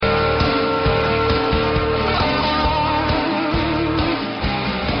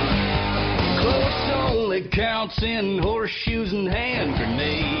bouncing, horseshoes and hand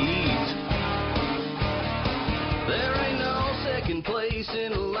grenades. There ain't no second place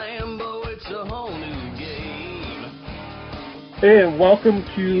in a Lambeau, it's a whole new game. Hey, and welcome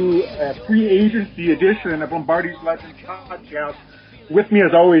to a free agency edition of Lombardi's Legends podcast. With me,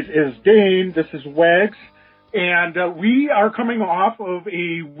 as always, is Dane. This is Wags. And we are coming off of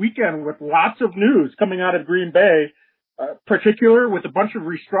a weekend with lots of news coming out of Green Bay, particular with a bunch of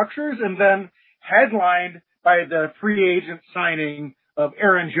restructures, and then headlined by the free agent signing of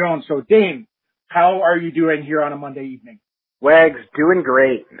Aaron Jones. So, Dane, how are you doing here on a Monday evening? Wags, doing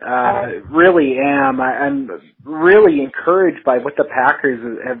great. Really am. I'm really encouraged by what the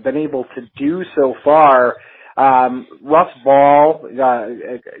Packers have been able to do so far. Russ Ball,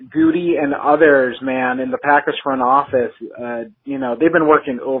 Goody, and others, man, in the Packers front office, they've been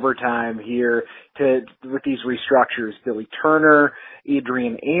working overtime here with these restructures. Billy Turner,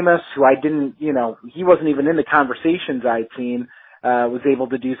 Adrian Amos, who he wasn't even in the conversations I'd seen, was able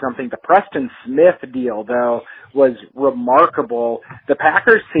to do something. The Preston Smith deal, though, was remarkable. The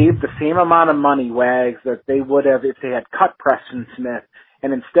Packers saved the same amount of money, Wags, that they would have if they had cut Preston Smith,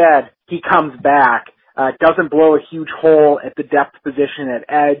 and instead he comes back. Doesn't blow a huge hole at the depth position at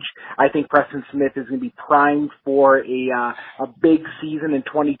edge. I think Preston Smith is going to be primed for a big season in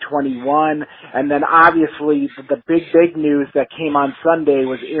 2021. And then obviously the big news that came on Sunday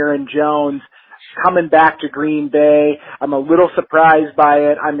was Aaron Jones coming back to Green Bay. I'm a little surprised by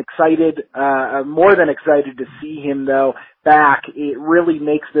it. I'm excited, more than excited to see him though back. It really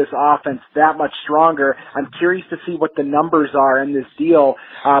makes this offense that much stronger. I'm curious to see what the numbers are in this deal.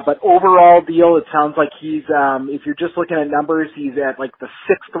 But overall deal, it sounds like he's, if you're just looking at numbers, he's at like the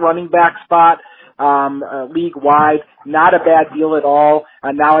 6th running back spot, league wide. Not a bad deal at all.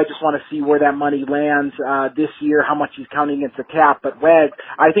 Now I just want to see where that money lands, this year, how much he's counting against the cap. But Wags,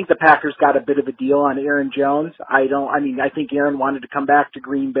 I think the Packers got a bit of a deal on Aaron Jones. I think Aaron wanted to come back to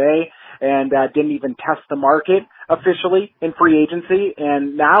Green Bay and, didn't even test the market officially in free agency.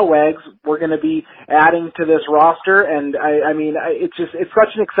 And now, Wags, we're going to be adding to this roster. And it's such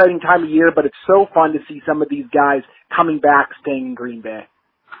an exciting time of year, but it's so fun to see some of these guys coming back, staying in Green Bay.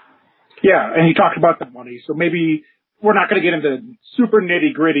 Yeah, and he talked about the money, so maybe we're not going to get into super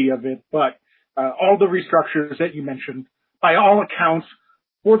nitty-gritty of it, but all the restructures that you mentioned, by all accounts,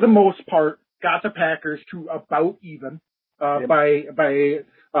 for the most part, got the Packers to about even by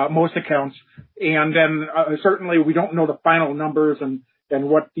most accounts. And then certainly we don't know the final numbers and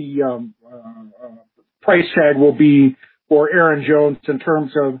what the price tag will be for Aaron Jones in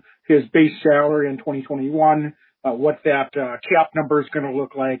terms of his base salary in 2021. What that cap number is going to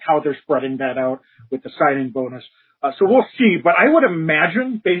look like, how they're spreading that out with the signing bonus. So we'll see. But I would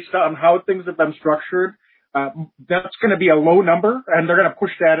imagine, based on how things have been structured, that's going to be a low number, and they're going to push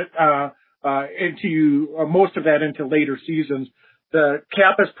that into most of that into later seasons. The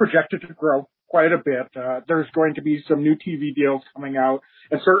cap is projected to grow quite a bit. There's going to be some new TV deals coming out,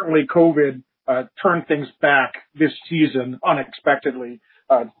 and certainly COVID turned things back this season unexpectedly.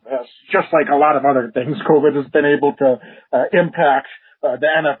 Just like a lot of other things, COVID has been able to impact the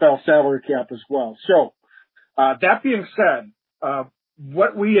NFL salary cap as well. So, that being said,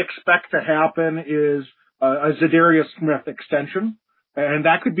 what we expect to happen is a Za'Darius Smith extension, and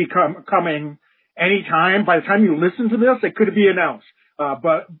that could be coming anytime. By the time you listen to this, it could be announced.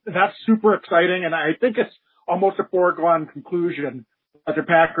 But that's super exciting, and I think it's almost a foregone conclusion that the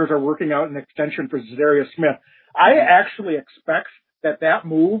Packers are working out an extension for Za'Darius Smith. I actually expect that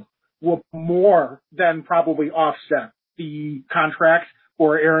move will more than probably offset the contract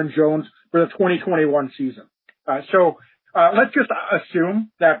for Aaron Jones for the 2021 season. So let's just assume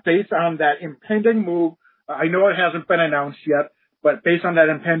that based on that impending move, I know it hasn't been announced yet, but based on that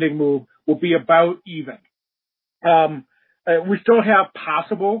impending move, will be about even. We still have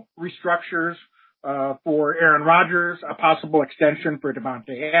possible restructures for Aaron Rodgers, a possible extension for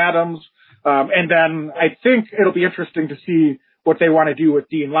Davante Adams, and then I think it'll be interesting to see what they want to do with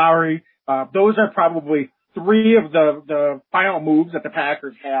Dean Lowry. Those are probably 3 of the final moves that the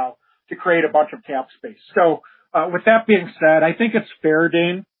Packers have to create a bunch of cap space. So with that being said, I think it's fair,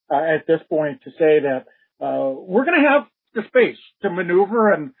 Dane, at this point to say that we're going to have the space to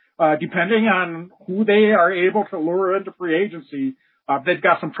maneuver, and depending on who they are able to lure into free agency, they've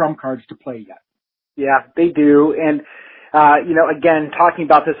got some trump cards to play yet. Yeah, they do. And again, talking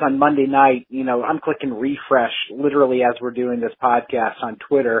about this on Monday night, I'm clicking refresh literally as we're doing this podcast on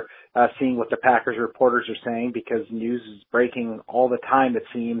Twitter, seeing what the Packers reporters are saying, because news is breaking all the time, it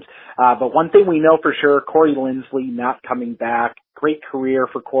seems. But one thing we know for sure, Corey Linsley not coming back. Great career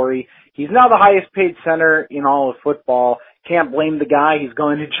for Corey. He's now the highest paid center in all of football. can't blame the guy. He's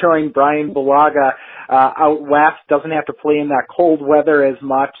going to join Brian Bulaga out west. Doesn't have to play in that cold weather as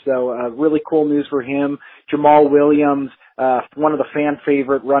much. So really cool news for him. Jamal Williams, one of the fan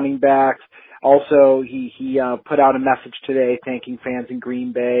favorite running backs. Also, he put out a message today thanking fans in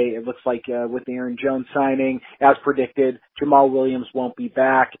Green Bay. It looks like with the Aaron Jones signing, as predicted, Jamal Williams won't be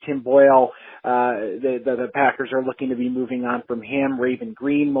back. Tim Boyle, the Packers are looking to be moving on from him. Raven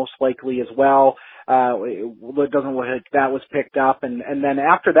Green most likely as well. It doesn't look like that was picked up. And then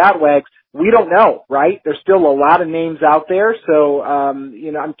after that, Wags, we don't know, right? There's still a lot of names out there. So,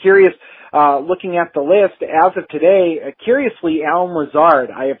 I'm curious, looking at the list as of today, curiously, Alan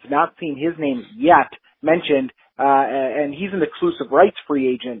Lazard, I have not seen his name yet mentioned, and he's an exclusive rights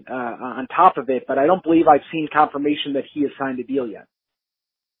free agent, on top of it, but I don't believe I've seen confirmation that he has signed a deal yet.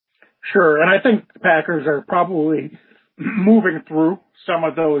 Sure. And I think the Packers are probably moving through some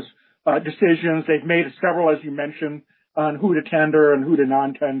of those decisions. They've made several, as you mentioned, on who to tender and who to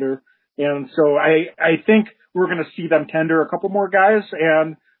non-tender. And so I think we're going to see them tender a couple more guys,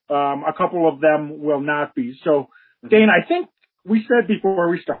 and a couple of them will not be. So, Dane, I think we said before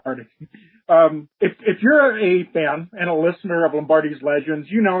we started, if you're a fan and a listener of Lombardi's Legends,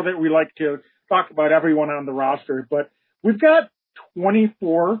 you know that we like to talk about everyone on the roster, but we've got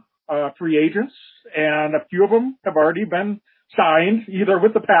 24 free agents, and a few of them have already been signed, either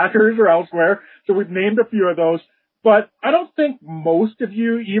with the Packers or elsewhere. So we've named a few of those. But I don't think most of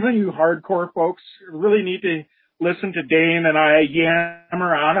you, even you hardcore folks, really need to listen to Dane and I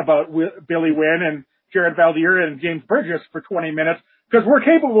yammer on about Billy Wynn and Jared Valdir and James Bridges for 20 minutes, because we're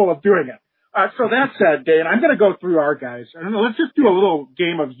capable of doing it. So that said, Dane, I'm going to go through our guys. And let's just do a little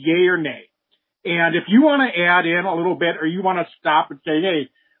game of yay or nay. And if you want to add in a little bit, or you want to stop and say, hey,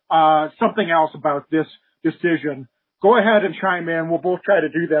 something else about this decision, go ahead and chime in. We'll both try to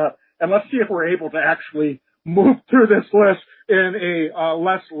do that. And let's see if we're able to actually move through this list in a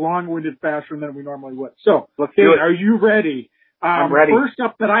less long-winded fashion than we normally would. So, Dane, are you ready? I'm ready. First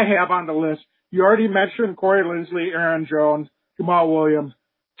up that I have on the list, you already mentioned Corey Linsley, Aaron Jones, Jamal Williams,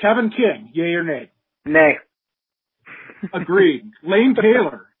 Kevin King, yay or nay? Nay. Agreed. Lane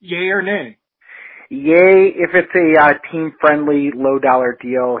Taylor, yay or nay? Yay, if it's a team-friendly, low-dollar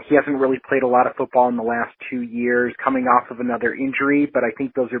deal. He hasn't really played a lot of football in the last 2 years, coming off of another injury, but I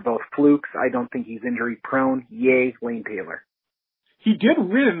think those are both flukes. I don't think he's injury-prone. Yay, Lane Taylor. He did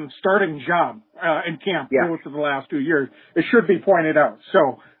win starting job in camp for the last 2 years. It should be pointed out.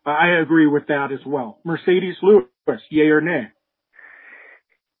 So I agree with that as well. Mercedes Lewis, yay or nay?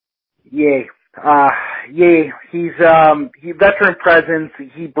 Yay. Yay. He's veteran presence.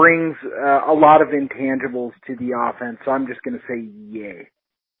 He brings a lot of intangibles to the offense, so I'm just going to say yay.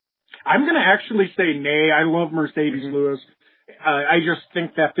 I'm going to actually say nay. I love Mercedes Lewis. I just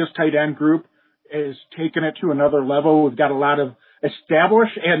think that this tight end group is taking it to another level. We've got a lot of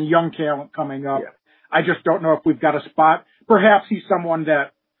established and young talent coming up. Yeah. I just don't know if we've got a spot. Perhaps he's someone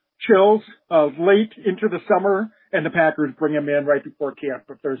that chills late into the summer, and the Packers bring him in right before camp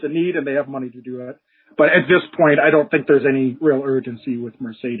if there's a need and they have money to do it. But at this point, I don't think there's any real urgency with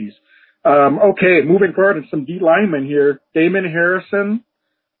Mercedes. Okay, moving forward to some D linemen here. Damon Harrison.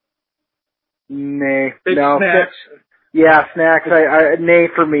 Nay. Big no. Snacks. Yeah, Snacks. Nay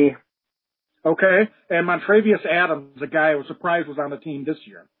for me. Okay. And Montravius Adams, a guy I was surprised was on the team this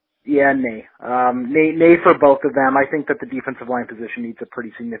year. Yeah, nay. Nay for both of them. I think that the defensive line position needs a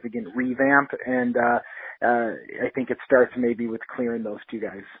pretty significant revamp, and I think it starts maybe with clearing those two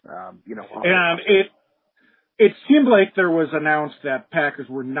guys. And it seemed like there was announced that Packers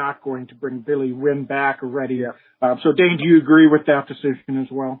were not going to bring Billy Wynn back already. Yeah. So, Dane, do you agree with that decision as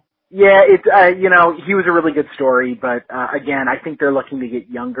well? Yeah, he was a really good story, but again, I think they're looking to get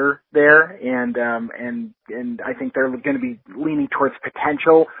younger there, and I think they're going to be leaning towards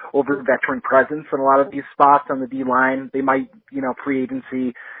potential over veteran presence in a lot of these spots on the D line. They might,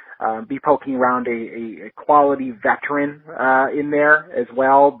 pre-agency, be poking around a quality veteran in there as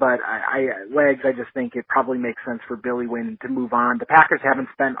well, but I just think it probably makes sense for Billy Wynn to move on. The Packers haven't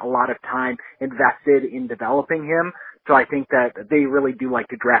spent a lot of time invested in developing him. So I think that they really do like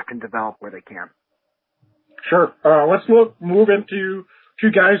to draft and develop where they can. Sure. Let's move into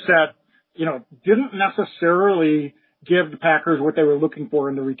two guys that, didn't necessarily give the Packers what they were looking for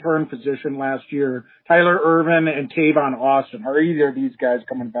in the return position last year. Tyler Ervin and Tavon Austin. Are either of these guys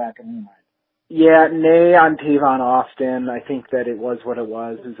coming back in your mind? Yeah, nay on Tavon Austin. I think that it was what it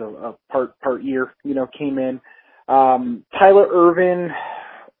was. It was a part year, came in. Tyler Ervin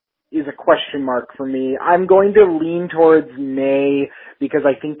is a question mark for me. I'm going to lean towards nay because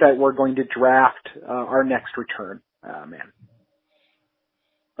I think that we're going to draft our next return man.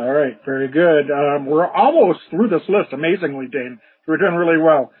 All right, very good. We're almost through this list, amazingly, Dane. We're doing really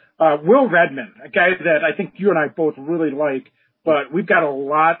well. Will Redmond, a guy that I think you and I both really like, but we've got a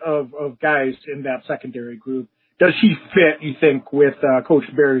lot of guys in that secondary group. Does he fit, you think, with Coach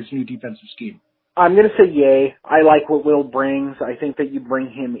Berry's new defensive scheme? I'm going to say yay. I like what Will brings. I think that you bring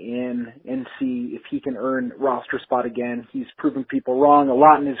him in and see if he can earn roster spot again. He's proven people wrong a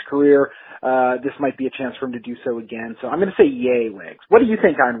lot in his career. This might be a chance for him to do so again. So I'm going to say yay, Wags. What do you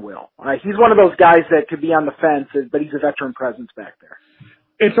think on Will? He's one of those guys that could be on the fence, but he's a veteran presence back there.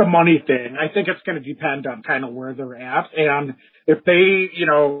 It's a money thing. I think it's going to depend on kind of where they're at. And if they,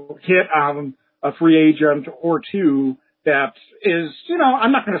 hit on a free agent or two that is,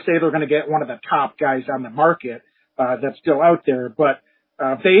 I'm not going to say they're going to get one of the top guys on the market that's still out there, but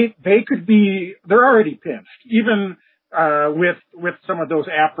they could be, they're already pinched. Even with some of those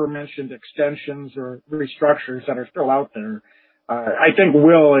aforementioned extensions or restructures that are still out there, I think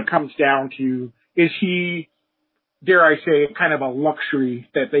it comes down to, is he, dare I say, kind of a luxury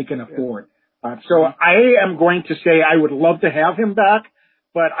that they can afford. So I am going to say I would love to have him back,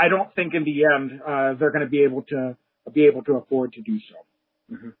 but I don't think in the end they're going to be able to afford to do so.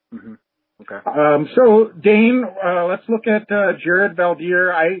 Mm-hmm. Mm-hmm. Okay. So Dane, let's look at Jared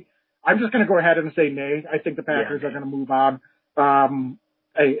Valdir. I'm just going to go ahead and say nay. I think the Packers are going to move on.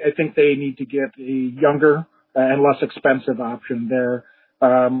 I think they need to get a younger and less expensive option there.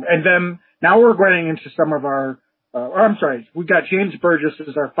 And then now we're going into some of our we got James Burgess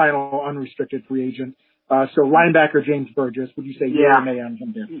as our final unrestricted free agent. So linebacker James Burgess, would you say yay or nay on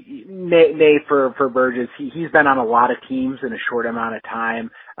him there? Nay for Burgess. He's been on a lot of teams in a short amount of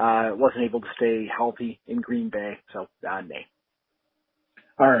time. Wasn't able to stay healthy in Green Bay, so nay.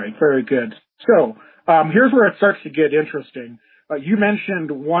 All right, very good. So here's where it starts to get interesting. You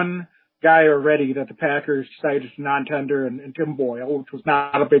mentioned one guy already that the Packers decided to non-tender, and Tim Boyle, which was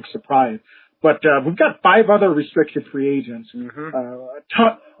not a big surprise. But we've got 5 other restricted free agents. Mm-hmm.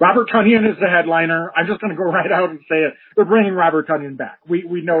 Robert Tonyan is the headliner. I'm just going to go right out and say it. They're bringing Robert Tonyan back.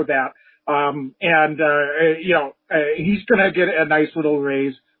 We know that. He's going to get a nice little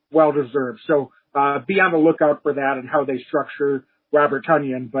raise, well deserved. So be on the lookout for that and how they structure Robert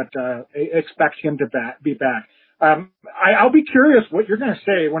Tonyan, but expect him to be back. I'll be curious what you're going to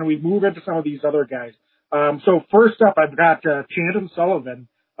say when we move into some of these other guys. So first up, I've got Chandon Sullivan.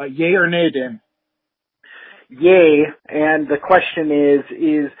 Yay or nay, Dan? Yay, and the question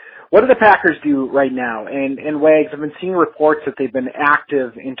is what do the Packers do right now? And Wags, I've been seeing reports that they've been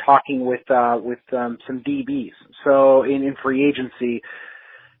active in talking with some DBs, so in free agency.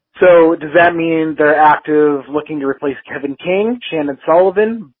 So does that mean they're active looking to replace Kevin King, Chandon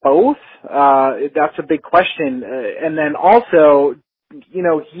Sullivan, both? That's a big question. And then also,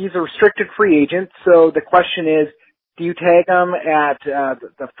 he's a restricted free agent, so the question is, do you tag them at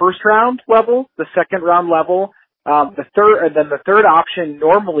the first round level, the second round level, the third option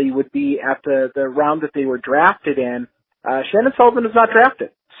normally would be at the round that they were drafted in. Chandon Sullivan is not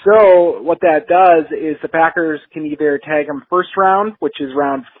drafted. So what that does is the Packers can either tag him first round, which is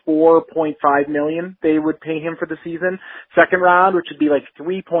around $4.5 million they would pay him for the season. Second round, which would be like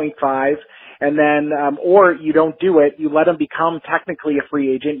 3.5. And then, or you don't do it, you let him become technically a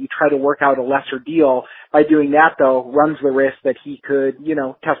free agent, you try to work out a lesser deal. By doing that though, runs the risk that he could,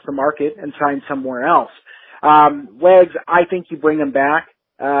 test the market and sign somewhere else. Wags, I think you bring him back.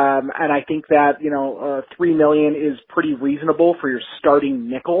 And I think that, $3 million is pretty reasonable for your starting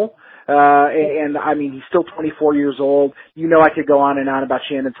nickel. And I mean, he's still 24 years old. I could go on and on about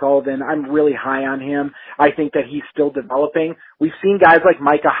Chandon Sullivan. I'm really high on him. I think that he's still developing. We've seen guys like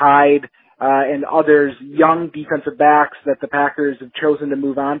Micah Hyde, and others, young defensive backs that the Packers have chosen to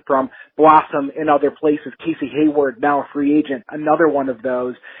move on from, blossom in other places. Casey Hayward, now a free agent, another one of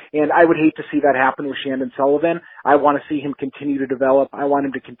those. And I would hate to see that happen with Chandon Sullivan. I want to see him continue to develop. I want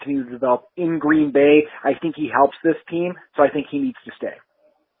him to continue to develop in Green Bay. I think he helps this team, so I think he needs to stay.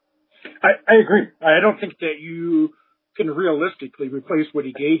 I agree. I don't think that you can realistically replace what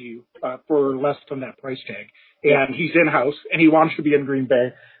he gave you for less than that price tag. And he's in-house, and he wants to be in Green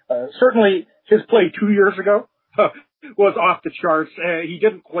Bay. Certainly, his play 2 years ago was off the charts. He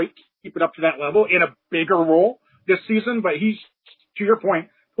didn't quite keep it up to that level in a bigger role this season, but he's, to your point,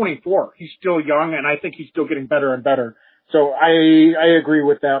 24. He's still young, and I think he's still getting better and better. So I agree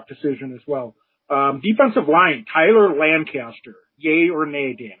with that decision as well. Defensive line, Tyler Lancaster. Yay or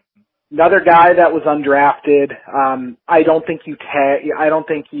nay, Dan? Another guy that was undrafted. I don't think you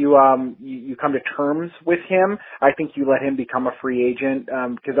come to terms with him. I think you let him become a free agent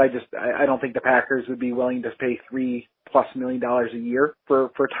because I don't think the Packers would be willing to pay $3+ million a year for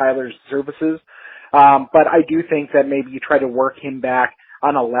Tyler's services. But I do think that maybe you try to work him back.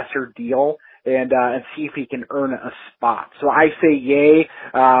 on a lesser deal and see if he can earn a spot. So I say yay,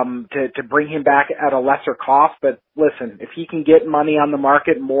 to bring him back at a lesser cost. But listen, if he can get money on the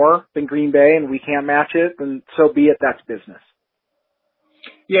market more than Green Bay and we can't match it, then so be it. That's business.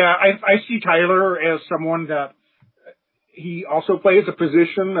 Yeah, I see Tyler as someone that he also plays a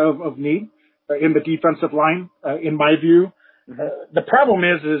position of need in the defensive line, in my view. The problem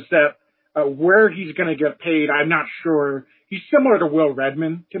is that where he's going to get paid, I'm not sure. He's similar to Will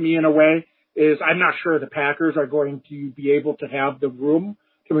Redmond to me in a way, is I'm not sure the Packers are going to be able to have the room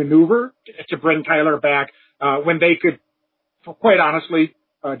to maneuver to bring Tyler back when they could, quite honestly,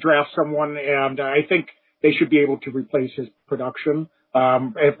 draft someone, and I think they should be able to replace his production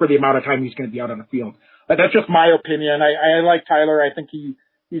for the amount of time he's going to be out on the field. That's just my opinion. I like Tyler. I think he's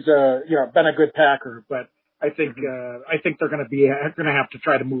been a good Packer, but I think they're going to have to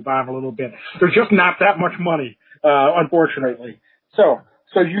try to move on a little bit. There's just not that much money, unfortunately.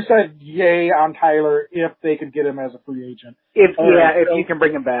 So you said yay on Tyler if they could get him as a free agent. If you can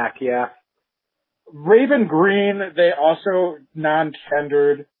bring him back, yeah. Raven Green, they also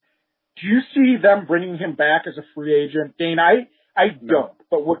non-tendered. Do you see them bringing him back as a free agent? Dane, I don't.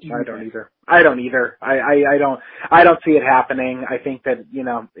 But what do you think? I don't either. I don't see it happening. I think that,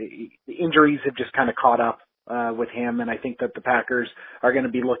 the injuries have just kind of caught up with him, and I think that the Packers are going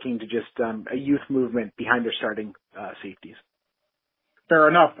to be looking to just a youth movement behind their starting safeties. Fair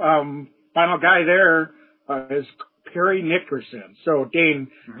enough. Final guy there is Perry Nickerson. So Dane,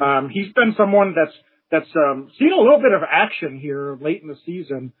 he's been someone that's seen a little bit of action here late in the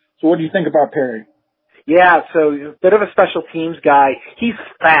season. So what do you think about Perry? Yeah, so a bit of a special teams guy. He's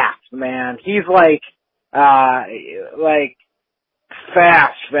fast, man. He's like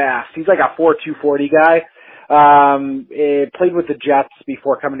fast. He's like a 4.2 40 guy. Played with the Jets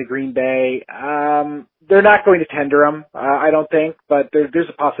before coming to Green Bay. They're not going to tender him, I don't think, but there's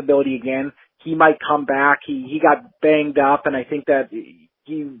a possibility again. He might come back. He got banged up, and I think that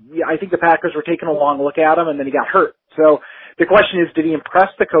I think the Packers were taking a long look at him, and then he got hurt. So the question is, did he impress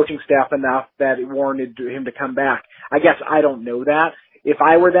the coaching staff enough that it warranted him to come back? I guess I don't know that. If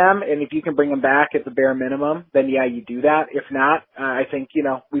I were them, and if you can bring him back at the bare minimum, then yeah, you do that. If not, I think,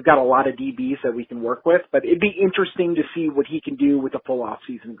 we've got a lot of DBs that we can work with, but it'd be interesting to see what he can do with a full off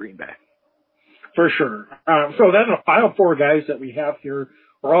season in Green Bay. For sure. So then the final four guys that we have here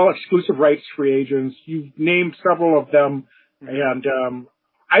are all exclusive rights free agents. You've named several of them, and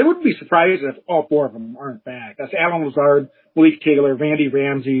I wouldn't be surprised if all four of them aren't back. That's Allen Lazard, Malik Taylor, Randy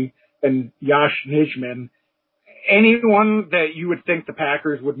Ramsey, and Yosh Nijman. Anyone that you would think the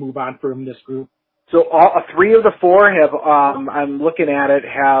Packers would move on from this group? So three of the four have, I'm looking at it,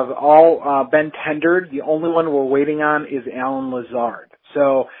 have all been tendered. The only one we're waiting on is Allen Lazard.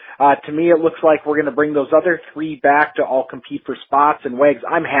 So to me, it looks like we're going to bring those other three back to all compete for spots and Wags.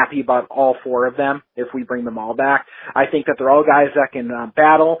 I'm happy about all four of them if we bring them all back. I think that they're all guys that can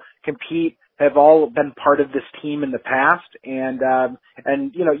battle, compete, have all been part of this team in the past, and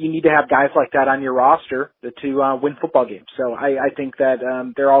you need to have guys like that on your roster to win football games. So I think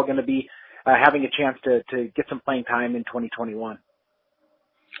that they're all going to be having a chance to get some playing time in 2021.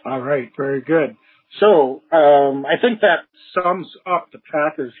 All right, very good. So I think that sums up the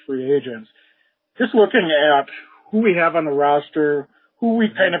Packers free agents. Just looking at who we have on the roster, who we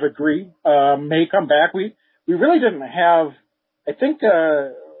kind of agree may come back. We really didn't have. I think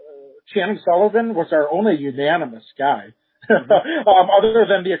Channing Sullivan was our only unanimous guy, other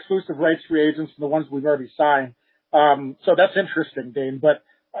than the exclusive rights free agents and the ones we've already signed. So that's interesting, Dane. But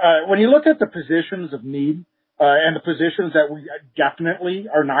when you look at the positions of need and the positions that we definitely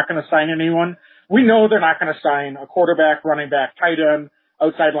are not going to sign anyone, we know they're not going to sign a quarterback, running back, tight end,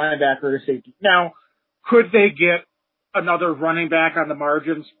 outside linebacker, or safety. Now, could they get another running back on the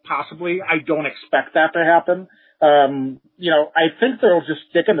margins? Possibly. I don't expect that to happen. I think they'll just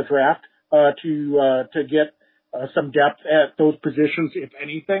stick in the draft to get some depth at those positions, if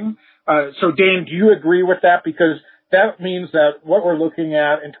anything. So, Dane, do you agree with that? Because that means that what we're looking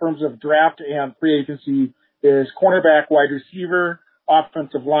at in terms of draft and free agency is cornerback, wide receiver,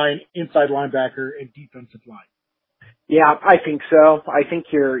 offensive line, inside linebacker, and defensive line. Yeah, I think so. I think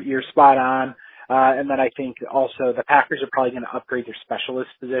you're spot on. And then I think also the Packers are probably going to upgrade their specialist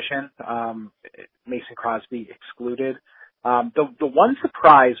position. Mason Crosby excluded. The one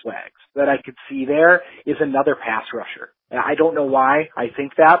surprise, Wags, that I could see there is another pass rusher. I don't know why I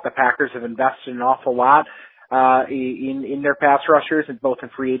think that. The Packers have invested an awful lot in their pass rushers, both in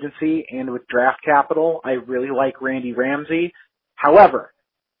free agency and with draft capital. I really like Randy Ramsey. However,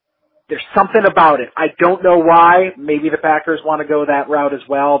 there's something about it. I don't know why. Maybe the Packers want to go that route as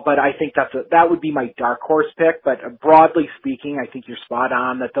well, but I think that would be my dark horse pick. But broadly speaking, I think you're spot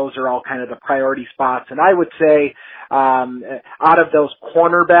on that those are all kind of the priority spots. And I would say out of those,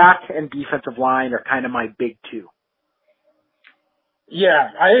 cornerback and defensive line are kind of my big two. Yeah,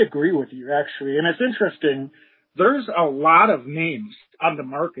 I agree with you, actually. And it's interesting. There's a lot of names on the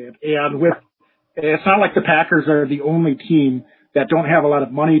market, and it's not like the Packers are the only team that don't have a lot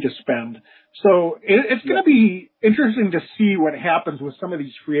of money to spend. So it's going to be interesting to see what happens with some of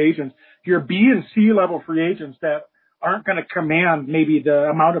these free agents, your B and C level free agents that aren't going to command maybe the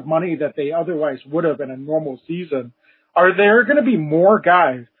amount of money that they otherwise would have in a normal season. Are there going to be more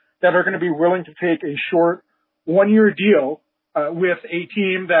guys that are going to be willing to take a short 1-year deal with a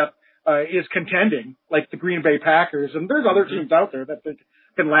team that is contending, like the Green Bay Packers? And there's other teams out there that they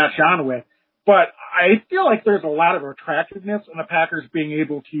can latch on with. But I feel like there's a lot of attractiveness in the Packers being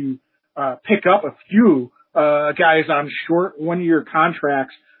able to pick up a few guys on short 1-year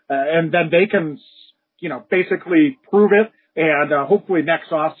contracts, and then they can, basically prove it. And hopefully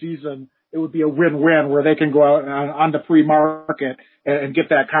next off season it would be a win-win where they can go out on the free market and get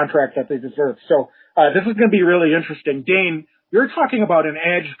that contract that they deserve. So this is going to be really interesting. Dane, you're talking about an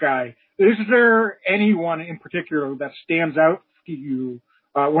edge guy. Is there anyone in particular that stands out to you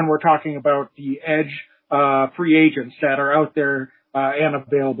when we're talking about the edge free agents that are out there and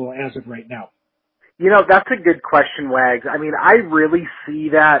available as of right now? That's a good question, Wags. I mean, I really see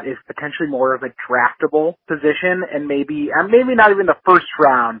that as potentially more of a draftable position, and maybe not even the first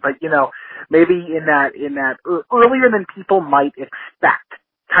round, but maybe in that earlier than people might expect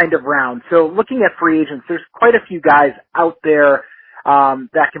kind of round. So looking at free agents, there's quite a few guys out there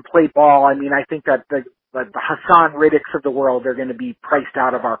that can play ball. I mean, I think that the Hassan Riddicks of the world are going to be priced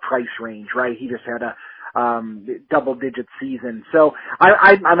out of our price range, right? He just had a double-digit season. So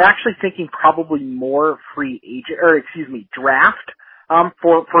I'm actually thinking probably more draft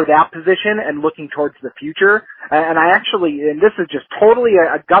for that position and looking towards the future. And this is just totally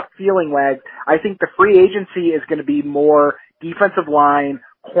a gut feeling, Wag. I think the free agency is going to be more defensive line,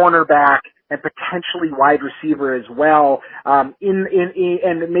 cornerback, and potentially wide receiver as well. And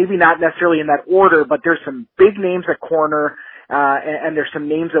maybe not necessarily in that order, but there's some big names at corner, and there's some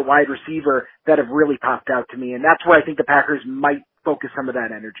names at wide receiver that have really popped out to me. And that's where I think the Packers might focus some of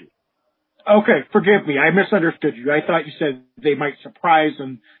that energy. Okay, forgive me. I misunderstood you. I thought you said they might surprise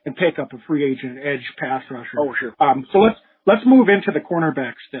and pick up a free agent edge pass rusher. Oh, sure. So let's move into the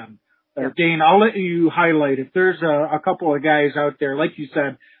cornerbacks then. Dane, I'll let you highlight if there's a couple of guys out there. Like you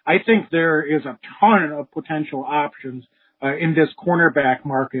said, I think there is a ton of potential options in this cornerback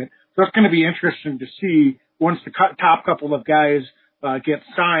market. So it's going to be interesting to see once the top couple of guys get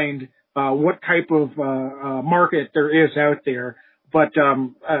signed, what type of market there is out there. But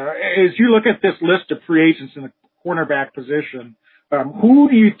as you look at this list of free agents in the cornerback position, who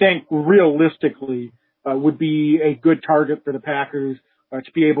do you think realistically would be a good target for the Packers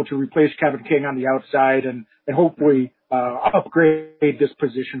to be able to replace Kevin King on the outside and hopefully upgrade this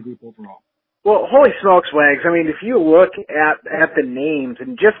position group overall? Well, holy smokes, Wags. I mean, if you look at the names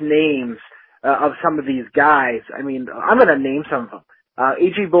and just names of some of these guys, I mean, I'm going to name some of them.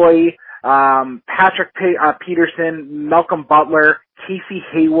 A.J. Boye, Patrick Peterson, Malcolm Butler, Casey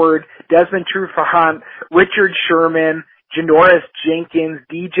Hayward, Desmond Trufant, Richard Sherman, Janoris Jenkins,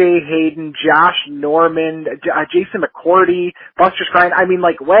 DJ Hayden, Josh Norman, Jason McCourty, Buster Skrine. I mean,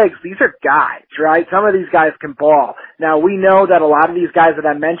 Wags, these are guys, right? Some of these guys can ball. Now, we know that a lot of these guys that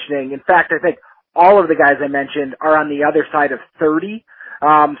I'm mentioning, in fact, I think all of the guys I mentioned are on the other side of 30.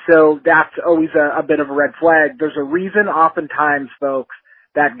 So that's always a bit of a red flag. There's a reason oftentimes, folks,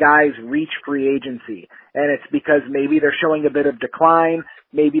 that guys reach free agency. And it's because maybe they're showing a bit of decline,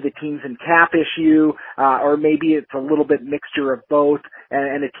 maybe the team's in cap issue, or maybe it's a little bit mixture of both,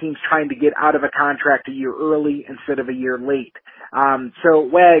 and a team's trying to get out of a contract a year early instead of a year late. So,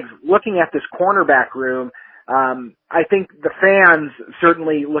 Wags, looking at this cornerback room, I think the fans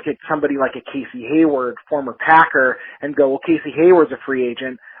certainly look at somebody like a Casey Hayward, former Packer, and go, well, Casey Hayward's a free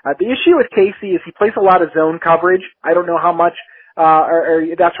agent. The issue with Casey is he plays a lot of zone coverage. I don't know how much or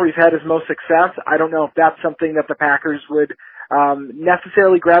that's where he's had his most success. I don't know if that's something that the Packers would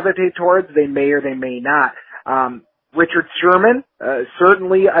necessarily gravitate towards. They may or they may not. Richard Sherman,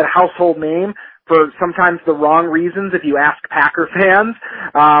 certainly a household name for sometimes the wrong reasons if you ask Packer fans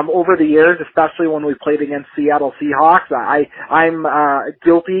over the years, especially when we played against Seattle Seahawks. I'm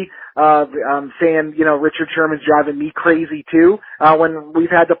guilty of saying, Richard Sherman's driving me crazy too when we've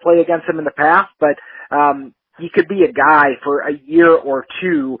had to play against him in the past, but he could be a guy for a year or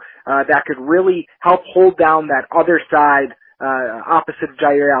two that could really help hold down that other side opposite of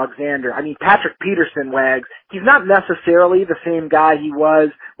Jair Alexander. I mean, Patrick Peterson, Wags, he's not necessarily the same guy he was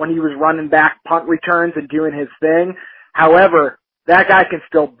when he was running back punt returns and doing his thing. However, that guy can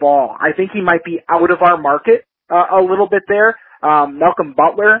still ball. I think he might be out of our market a little bit there. Malcolm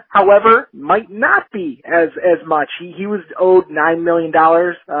Butler, however, might not be as much. He was owed $9 million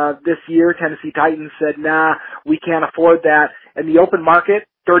this year. Tennessee Titans said, nah, we can't afford that. And the open market,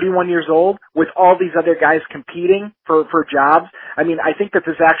 31 years old, with all these other guys competing for jobs. I mean, I think that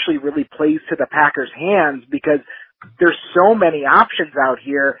this actually really plays to the Packers' hands because there's so many options out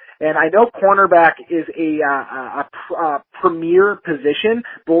here. And I know cornerback is a premier position,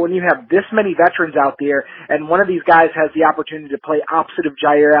 but when you have this many veterans out there and one of these guys has the opportunity to play opposite of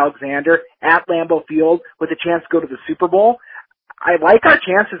Jair Alexander at Lambeau Field with a chance to go to the Super Bowl, I like our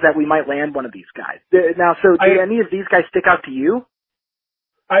chances that we might land one of these guys. Now, so do any of these guys stick out to you?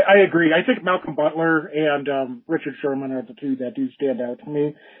 I agree. I think Malcolm Butler and Richard Sherman are the two that do stand out to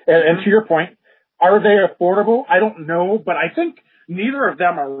me. And to your point, are they affordable? I don't know, but I think neither of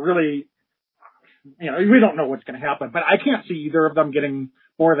them are really, we don't know what's going to happen, but I can't see either of them getting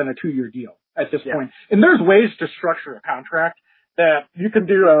more than a 2-year deal at this point. And there's ways to structure a contract that you can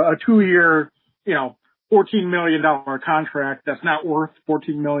do a 2-year, $14 million contract that's not worth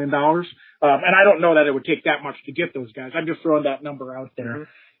 $14 million. And I don't know that it would take that much to get those guys. I'm just throwing that number out there. Mm-hmm.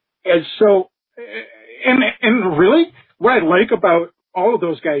 And so, and really what I like about all of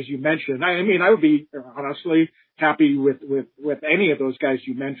those guys you mentioned, I mean, I would be honestly happy with any of those guys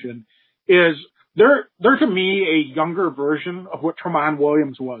you mentioned, is they're to me a younger version of what Tramon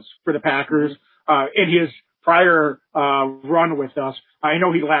Williams was for the Packers, in his prior, run with us. I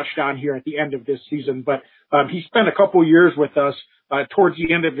know he latched on here at the end of this season, but, he spent a couple years with us, towards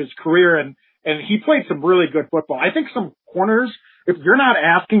the end of his career and he played some really good football. I think some corners, if you're not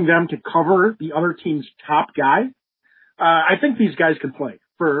asking them to cover the other team's top guy, I think these guys can play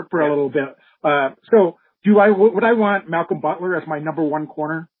for a little bit. So would I want Malcolm Butler as my number one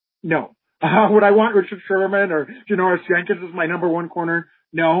corner? No. Would I want Richard Sherman or Janoris Jenkins as my number one corner?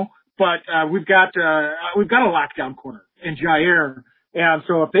 No. But, we've got a lockdown corner in Jair. And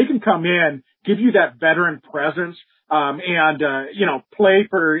so if they can come in, give you that veteran presence, and play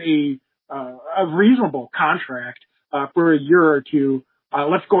for a reasonable contract, for a year or two,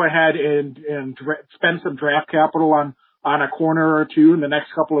 let's go ahead and spend some draft capital on a corner or two in the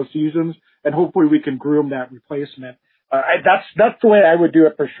next couple of seasons, and hopefully we can groom that replacement. That's the way I would do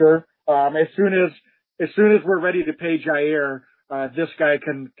it for sure. As soon as we're ready to pay Jair, this guy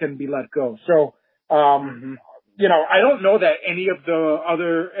can be let go. So, I don't know that any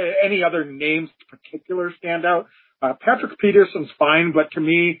other names in particular stand out. Patrick Peterson's fine, but to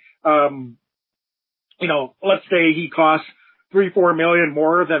me, let's say he costs $3-4 million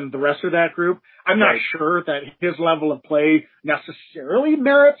more than the rest of that group. I'm not sure that his level of play necessarily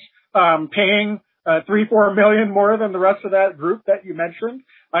merits paying $3-4 million more than the rest of that group that you mentioned.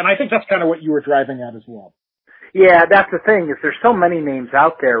 And I think that's kind of what you were driving at as well. Yeah, that's the thing, is there's so many names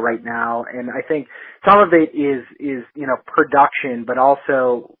out there right now, and I think some of it is production, but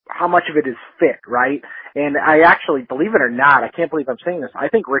also how much of it is fit, right? And I actually, believe it or not, I can't believe I'm saying this, I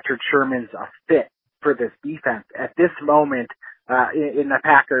think Richard Sherman's a fit for this defense at this moment in the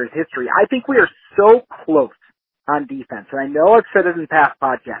Packers' history. I think we are so close on defense, and I know I've said it in past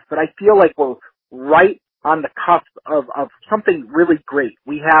podcasts, but I feel like we're right on the cusp of something really great.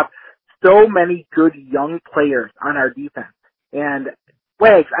 We have so many good young players on our defense. And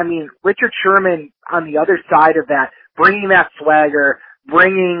Wags, I mean, Richard Sherman on the other side of that, bringing that swagger,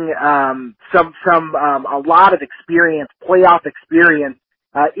 bringing a lot of experience, playoff experience,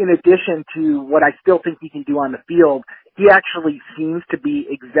 in addition to what I still think he can do on the field, he actually seems to be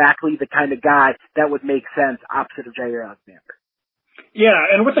exactly the kind of guy that would make sense opposite of Jair Alexander. Yeah,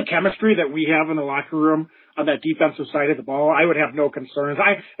 and with the chemistry that we have in the locker room on that defensive side of the ball, I would have no concerns.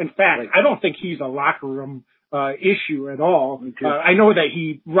 I don't think he's a locker room issue at all. I know that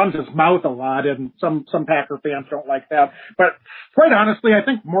he runs his mouth a lot, and some Packer fans don't like that. But quite honestly, I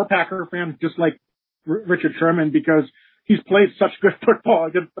think more Packer fans just like Richard Sherman because he's played such good football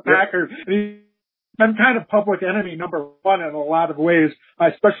against the Packers. And he's been kind of public enemy number one in a lot of ways,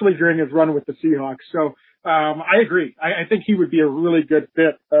 especially during his run with the Seahawks. So I agree. I think he would be a really good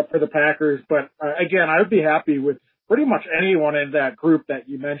fit for the Packers. But again, I would be happy with pretty much anyone in that group that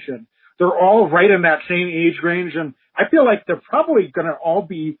you mentioned. They're all right in that same age range, and I feel like they're probably going to all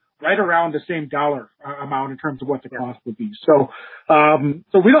be right around the same dollar amount in terms of what the cost would be. So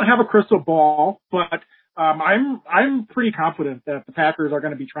we don't have a crystal ball, but I'm pretty confident that the Packers are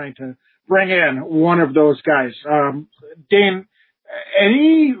going to be trying to bring in one of those guys. Dane,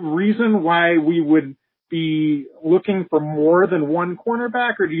 any reason why we would be looking for more than one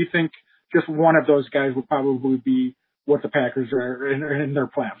cornerback, or do you think just one of those guys would probably be what the Packers are in their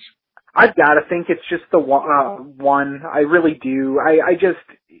plans? I've got to think it's just the one. I really do. I just,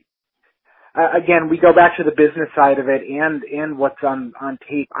 again, we go back to the business side of it and what's on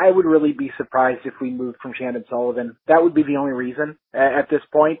tape. I would really be surprised if we moved from Chandon Sullivan. That would be the only reason at this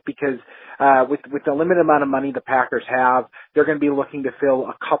point, because with the limited amount of money the Packers have, they're going to be looking to fill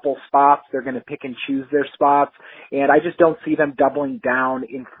a couple spots. They're going to pick and choose their spots, and I just don't see them doubling down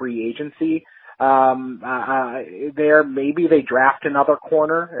in free agency. There, maybe they draft another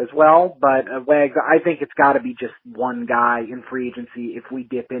corner as well, but Wags, I think it's got to be just one guy in free agency if we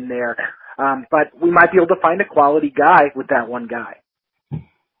dip in there. But we might be able to find a quality guy with that one guy.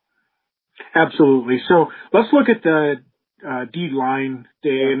 Absolutely. So let's look at the D-line,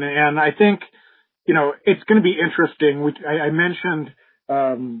 Dane, and I think, it's going to be interesting. I mentioned,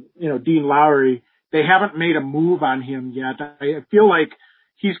 Dean Lowry. They haven't made a move on him yet. I feel like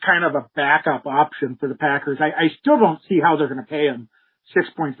he's kind of a backup option for the Packers. I still don't see how they're going to pay him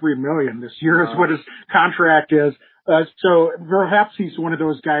 $6.3 million this year is what his contract is. So perhaps he's one of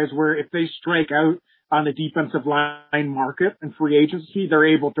those guys where if they strike out on the defensive line market and free agency, they're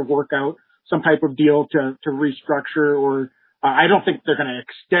able to work out some type of deal to restructure, or I don't think they're going to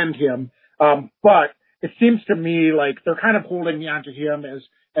extend him. But it seems to me like they're kind of holding on to him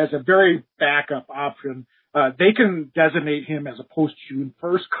as a very backup option. They can designate him as a post-June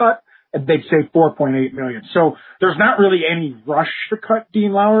 1st cut, and they'd say $4.8 million. So there's not really any rush to cut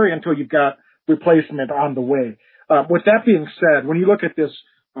Dean Lowry until you've got replacement on the way. With that being said, when you look at this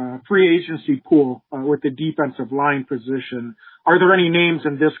free agency pool with the defensive line position, are there any names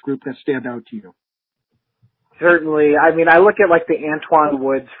in this group that stand out to you? Certainly. I mean, I look at like the Antoine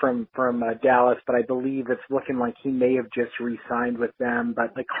Woods from Dallas, but I believe it's looking like he may have just re-signed with them.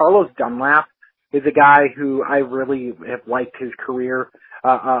 But like Carlos Dunlap is a guy who I really have liked his career,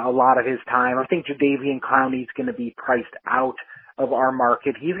 a lot of his time. I think Jadeveon Clowney's going to be priced out of our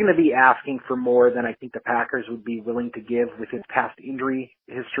market. He's going to be asking for more than I think the Packers would be willing to give with his past injury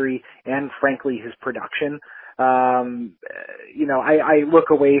history and frankly his production. I look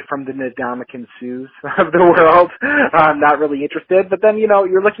away from the Ndamukong Suhs of the world. I'm not really interested. But then,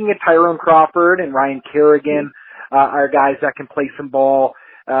 you're looking at Tyrone Crawford and Ryan Kerrigan, are guys that can play some ball.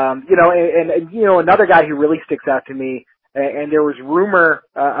 Another guy who really sticks out to me, and there was rumor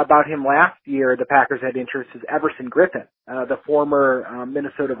about him last year, the Packers had interest, is Everson Griffin, the former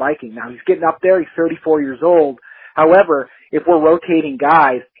Minnesota Viking. Now, he's getting up there. He's 34 years old. However, if we're rotating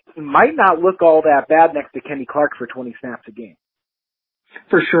guys, he might not look all that bad next to Kenny Clark for 20 snaps a game.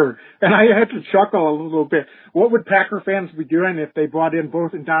 For sure. And I had to chuckle a little bit. What would Packer fans be doing if they brought in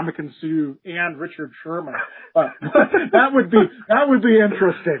both Ndamukong Suh and Richard Sherman? That would be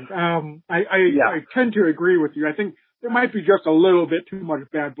interesting. I tend to agree with you. I think there might be just a little bit too much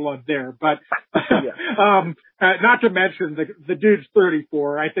bad blood there, but not to mention the dude's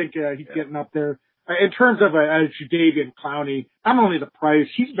 34. I think he's getting up there. In terms of Jadeveon Clowney, not only the price,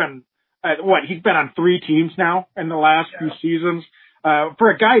 he's been on 3 teams now in the last few seasons. For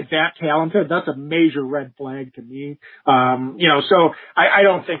a guy that talented, that's a major red flag to me. So I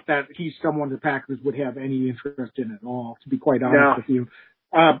don't think that he's someone the Packers would have any interest in at all, to be quite honest with you.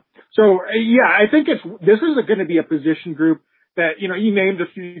 I think this is going to be a position group that, you named a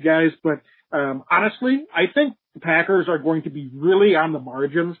few guys, but, honestly, I think the Packers are going to be really on the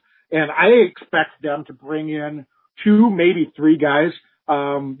margins, and I expect them to bring in 2, maybe 3 guys,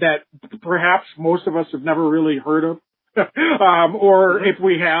 that perhaps most of us have never really heard of. Or if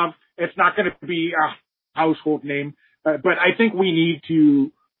we have, it's not going to be a household name. But I think we need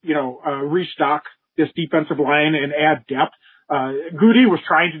to, restock this defensive line and add depth. Goody was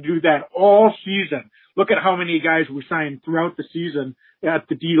trying to do that all season. Look at how many guys we signed throughout the season at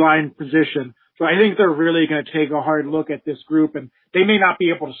the D-line position. So I think they're really going to take a hard look at this group, and they may not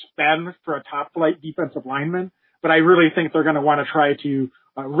be able to spend for a top-flight defensive lineman, but I really think they're going to want to try to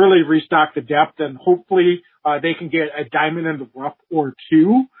really restock the depth, and hopefully they can get a diamond in the rough or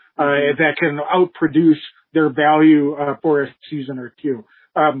 2 that can outproduce their value for a season or 2.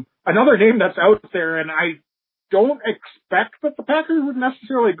 Another name that's out there, and I don't expect that the Packers would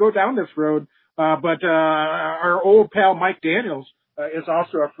necessarily go down this road, but our old pal Mike Daniels is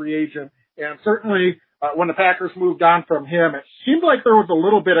also a free agent. And certainly when the Packers moved on from him, it seemed like there was a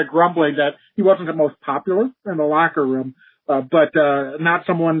little bit of grumbling that he wasn't the most popular in the locker room, but not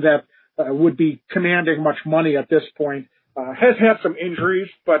someone that would be commanding much money at this point. Has had some injuries,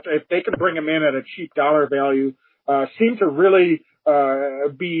 but if they can bring him in at a cheap dollar value, seem to really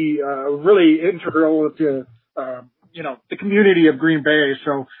be really integral to the community of Green Bay.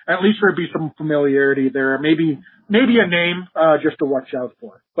 So at least there'd be some familiarity there. Maybe a name, just to watch out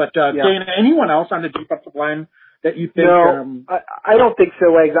for. But, Dane, anyone else on the defensive line that you think? No, I don't think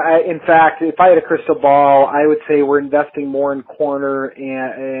so, Eggs. In fact, if I had a crystal ball, I would say we're investing more in corner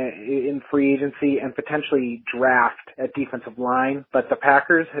and in free agency and potentially draft at defensive line. But the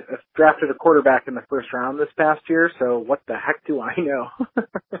Packers have drafted a quarterback in the first round this past year, so what the heck do I know?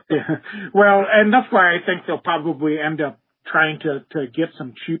 Yeah. Well, and that's why I think they'll probably end up trying to get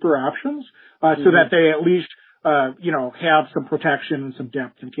some cheaper options so that they at least have some protection and some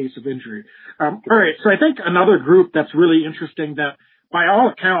depth in case of injury. All right. So I think another group that's really interesting that by all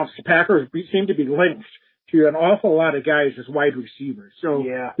accounts, the Packers seem to be linked to an awful lot of guys as wide receivers. So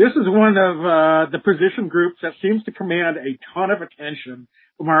this is one of the position groups that seems to command a ton of attention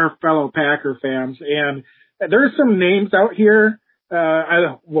from our fellow Packer fans. And there's some names out here,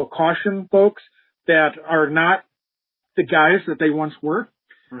 I will caution folks, that are not the guys that they once were.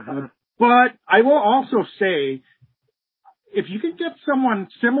 But I will also say, if you can get someone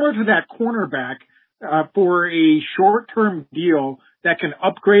similar to that cornerback for a short-term deal that can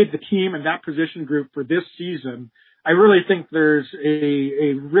upgrade the team and that position group for this season, I really think there's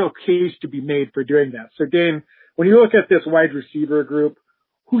a real case to be made for doing that. So, Dane, when you look at this wide receiver group,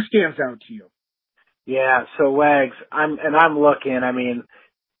 who stands out to you? Yeah, so Wags, I'm looking. I mean,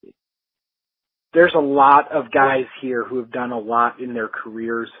 there's a lot of guys here who have done a lot in their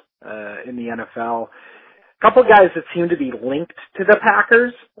careers in the NFL. A couple of guys that seem to be linked to the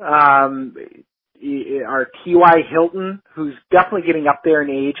Packers are T.Y. Hilton, who's definitely getting up there in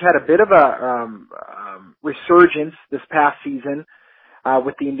age, had a bit of a resurgence this past season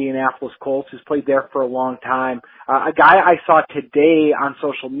with the Indianapolis Colts, who's played there for a long time. A guy I saw today on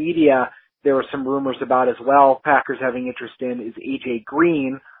social media, there were some rumors about as well, Packers having interest in, is A.J.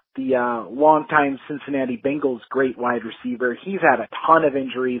 Green, the longtime Cincinnati Bengals great wide receiver. He's had a ton of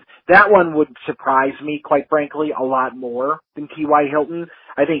injuries. That one would surprise me, quite frankly, a lot more than T.Y. Hilton.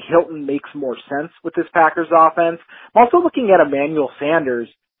 I think Hilton makes more sense with this Packers offense. I'm also looking at Emmanuel Sanders,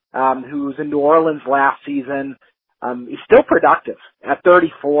 who was in New Orleans last season. He's still productive at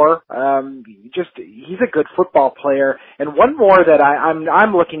 34. He's a good football player. And one more that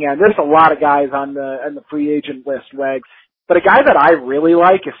I'm looking at, there's a lot of guys on the free agent list, Wags. But a guy that I really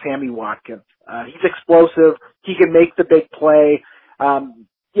like is Sammy Watkins. He's explosive. He can make the big play.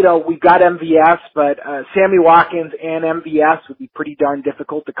 We've got MVS, but Sammy Watkins and MVS would be pretty darn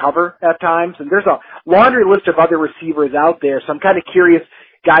difficult to cover at times. And there's a laundry list of other receivers out there. So I'm kind of curious,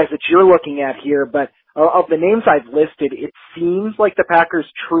 guys, that you're looking at here. But of the names I've listed, it seems like the Packers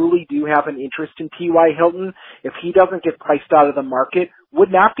truly do have an interest in T.Y. Hilton. If he doesn't get priced out of the market,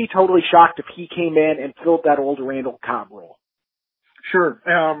 would not be totally shocked if he came in and filled that old Randall Cobb role. Sure.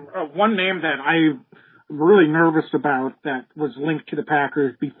 One name that I'm really nervous about that was linked to the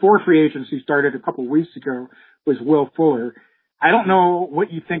Packers before free agency started a couple of weeks ago was Will Fuller. I don't know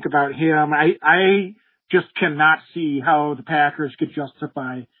what you think about him. I just cannot see how the Packers could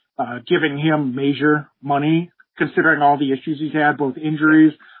justify giving him major money, considering all the issues he's had, both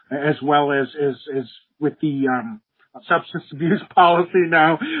injuries as well as with the substance abuse policy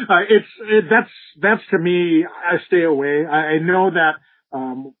now. That's to me, I stay away. I know that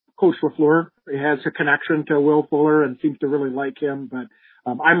Coach LaFleur has a connection to Will Fuller and seems to really like him, but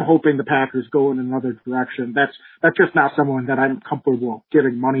I'm hoping the Packers go in another direction. That's just not someone that I'm comfortable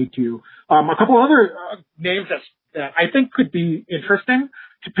giving money to. A couple other names that I think could be interesting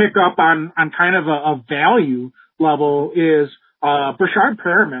to pick up on kind of a value level is Brashard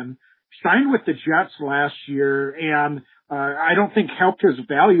Perriman signed with the Jets last year, and I don't think helped his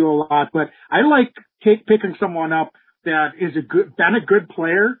value a lot, but I like picking someone up that is been a good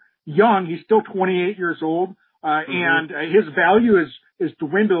player, young. He's still 28 years old, and his value is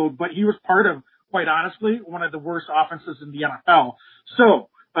dwindled, but he was part of, quite honestly, one of the worst offenses in the NFL. So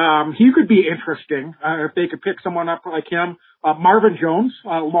he could be interesting if they could pick someone up like him. Marvin Jones,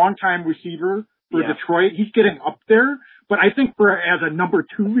 a longtime receiver for Detroit, he's getting up there, but I think as a number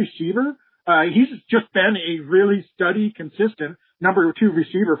 2 receiver, he's just been a really steady, consistent number 2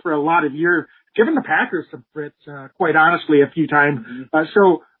 receiver for a lot of years, given the Packers some fits, quite honestly, a few times.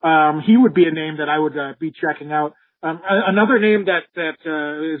 So he would be a name that I would be checking out. Another name that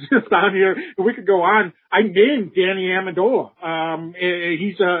is just on here, and we could go on, I named Danny Amendola.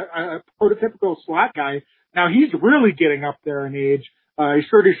 He's a prototypical slot guy. Now, he's really getting up there in age. He's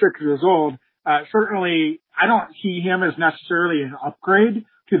 36 years old. Certainly, I don't see him as necessarily an upgrade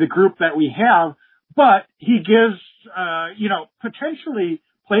to the group that we have, but he gives, potentially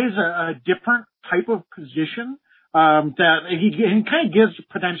plays a different type of position, that he kind of gives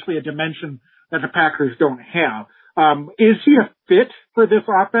potentially a dimension that the Packers don't have. Is he a fit for this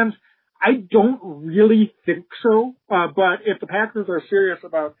offense? I don't really think so. But if the Packers are serious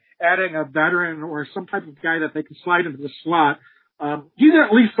about adding a veteran or some type of guy that they can slide into the slot, he's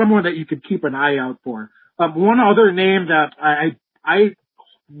at least someone that you could keep an eye out for. One other name that I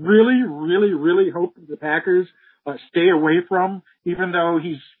really, really, really hope the Packers stay away from, even though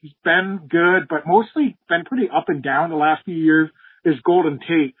he's been good, but mostly been pretty up and down the last few years, is Golden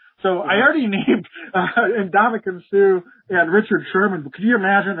Tate. So I already named Ndamukong Suh and Richard Sherman, but could you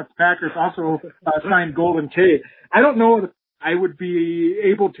imagine if the Packers also signed Golden Tate? I don't know if I would be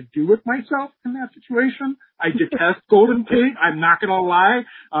able to do it myself in that situation. I detest Golden Tate. I'm not going to lie.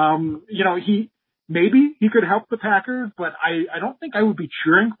 Maybe he could help the Packers, but I don't think I would be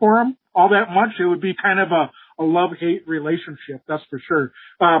cheering for him all that much. It would be kind of a love-hate relationship, that's for sure.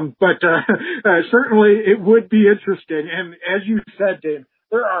 But certainly it would be interesting. And as you said, Dave,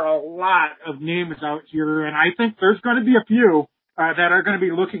 there are a lot of names out here, and I think there's going to be a few that are going to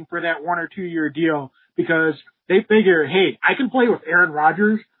be looking for that 1 or 2 year deal because they figure, hey, I can play with Aaron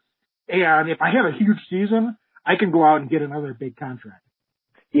Rodgers, and if I have a huge season, I can go out and get another big contract.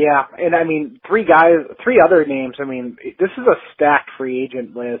 Yeah, and I mean, three other names. I mean, this is a stacked free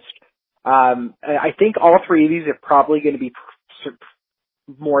agent list. I think all three of these are probably going to be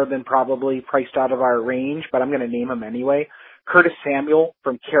more than probably priced out of our range, but I'm going to name them anyway. Curtis Samuel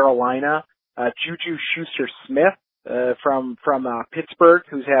from Carolina, Juju Schuster-Smith from Pittsburgh,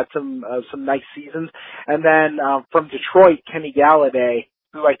 who's had some nice seasons, and then from Detroit, Kenny Galladay,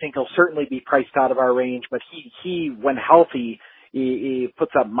 who I think will certainly be priced out of our range, but he when healthy, he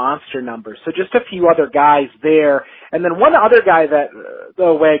puts up monster numbers. So just a few other guys there. And then one other guy that,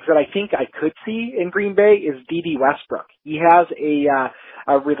 Wags, that I think I could see in Green Bay is D.D. Westbrook. He has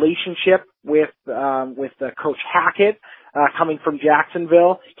a relationship with Coach Hackett, coming from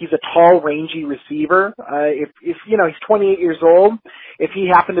Jacksonville. He's a tall, rangy receiver. If he's 28 years old, if he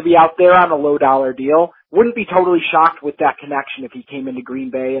happened to be out there on a low dollar deal, wouldn't be totally shocked with that connection if he came into Green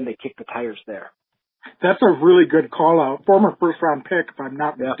Bay and they kicked the tires there. That's a really good call out. Former first round pick, if I'm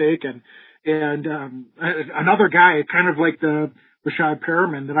not mistaken. And another guy, kind of like the Rashad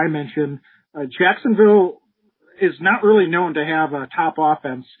Perriman that I mentioned, Jacksonville is not really known to have a top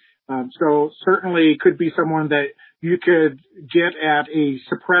offense. So certainly could be someone that you could get at a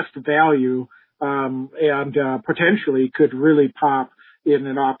suppressed value, and potentially could really pop in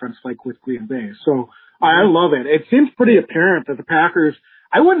an offense like with Green Bay. So I love it. It seems pretty apparent that the Packers,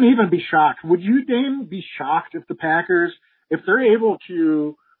 I wouldn't even be shocked. Would you, Dane, be shocked if the Packers, if they're able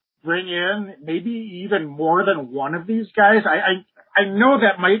to bring in maybe even more than one of these guys? I know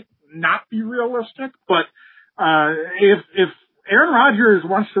that might not be realistic, but if Aaron Rodgers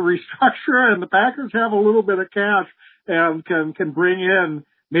wants to restructure and the Packers have a little bit of cash and can bring in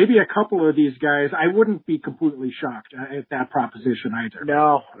maybe a couple of these guys, I wouldn't be completely shocked at that proposition either.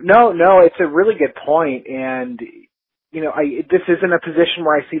 No, it's a really good point. And, this isn't a position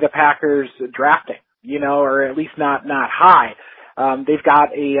where I see the Packers drafting, or at least not high. They've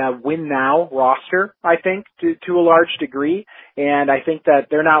got a win now roster, I think, to a large degree. And I think that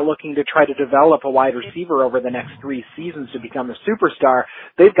they're not looking to try to develop a wide receiver over the next 3 seasons to become a superstar.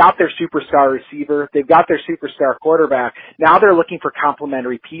 They've got their superstar receiver. They've got their superstar quarterback. Now they're looking for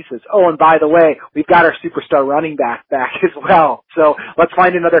complementary pieces. Oh, and by the way, we've got our superstar running back as well. So let's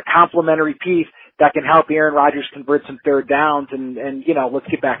find another complementary piece that can help Aaron Rodgers convert some third downs and let's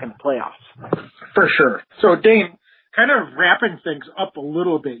get back in the playoffs. For sure. So Dane, kind of wrapping things up a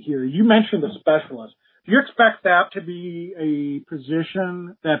little bit here, you mentioned the specialist. Do you expect that to be a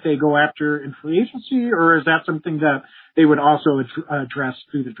position that they go after in free agency, or is that something that they would also address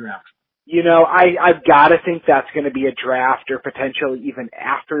through the draft? I've got to think that's going to be a draft or potentially even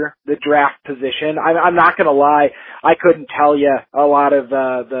after the draft position. I'm not going to lie. I couldn't tell you a lot of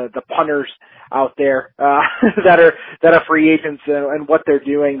the punters out there that are free agents and what they're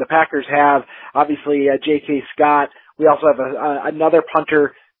doing. The Packers have obviously J.K. Scott. We also have another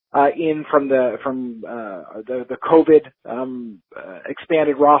punter in from the COVID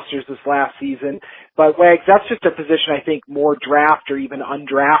expanded rosters this last season. But Wags, that's just a position I think more draft or even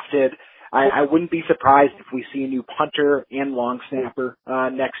undrafted. I wouldn't be surprised if we see a new punter and long snapper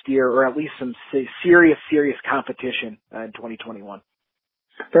next year, or at least some serious competition in 2021.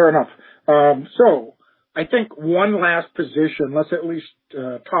 Fair enough. So I think one last position, let's at least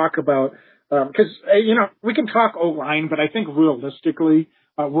talk about, because, we can talk O-line, but I think realistically,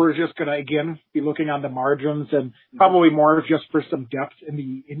 we're just going to, again, be looking on the margins and probably more just for some depth in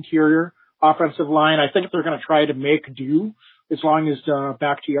the interior offensive line. I think they're going to try to make do as long as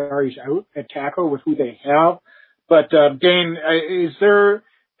Bakhtiari's out at tackle with who they have. But, Dane, is there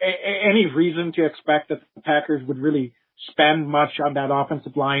any reason to expect that the Packers would really spend much on that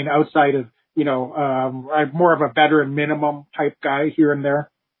offensive line outside of, more of a veteran minimum type guy here and there?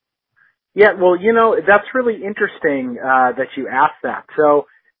 Yeah, well, that's really interesting that you asked that. So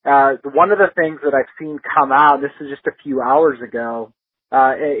one of the things that I've seen come out, this is just a few hours ago,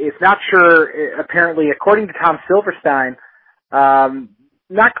 it's not sure, apparently, according to Tom Silverstein,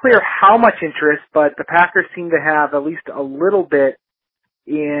 not clear how much interest, but the Packers seem to have at least a little bit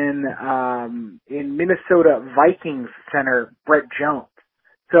in Minnesota Vikings center Brett Jones.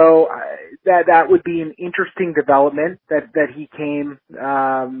 So that would be an interesting development that he came,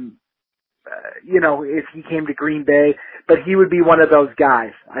 if he came to Green Bay, but he would be one of those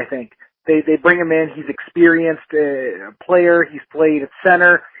guys, I think. They bring him in. He's experienced player. He's played at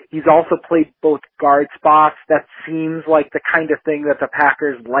center. He's also played both guard spots. That seems like the kind of thing that the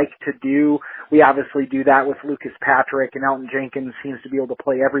Packers like to do. We obviously do that with Lucas Patrick, and Elton Jenkins seems to be able to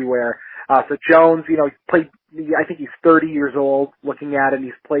play everywhere. So Jones, played, I think he's 30 years old looking at it.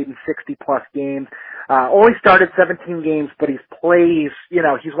 He's played in 60 plus games. Only started 17 games, but he's plays,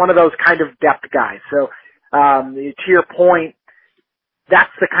 he's one of those kind of depth guys. So, to your point,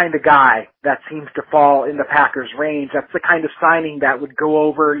 that's the kind of guy that seems to fall in the Packers' range. That's the kind of signing that would go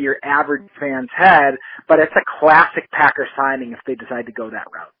over your average fan's head, but it's a classic Packers signing if they decide to go that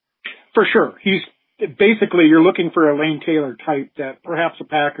route. For sure. He's basically, you're looking for a Lane Taylor type that perhaps the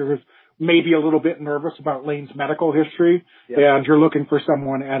Packers may be a little bit nervous about Lane's medical history, and you're looking for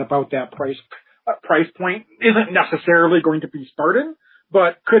someone at about that price point. Isn't necessarily going to be starting,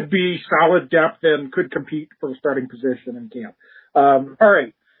 but could be solid depth and could compete for a starting position in camp. All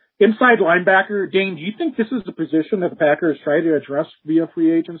right. Inside linebacker, Dane, do you think this is the position that the Packers try to address via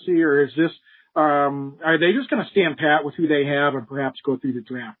free agency, or is this, are they just going to stand pat with who they have and perhaps go through the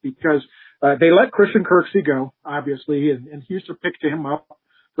draft? Because, they let Christian Kirksey go, obviously, and Houston picked him up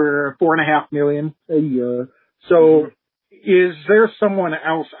for $4.5 million a year. So is there someone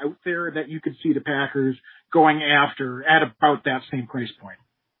else out there that you could see the Packers going after at about that same price point?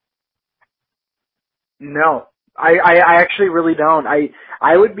 No. I actually really don't.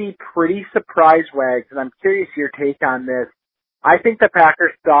 I would be pretty surprised, Wags, and I'm curious your take on this. I think the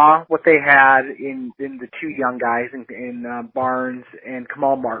Packers saw what they had in the two young guys in Barnes and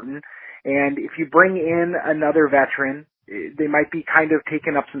Kamal Martin, and if you bring in another veteran, they might be kind of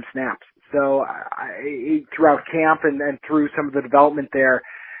taking up some snaps. So throughout camp and through some of the development there,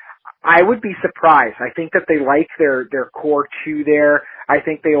 I would be surprised. I think that they like their core two there. I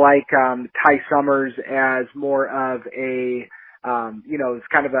think they like Ty Summers as more of a it's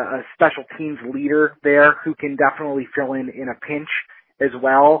kind of a special teams leader there who can definitely fill in a pinch as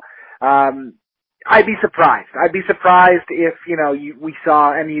well. I'd be surprised. I'd be surprised if we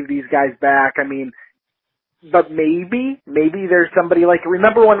saw any of these guys back. I mean, but maybe there's somebody like,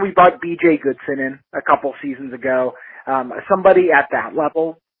 remember when we brought BJ Goodson in a couple seasons ago? Somebody at that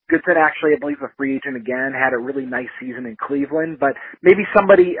level. Goodson actually, I believe, a free agent again, had a really nice season in Cleveland, but maybe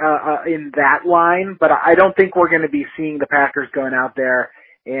somebody in that line. But I don't think we're going to be seeing the Packers going out there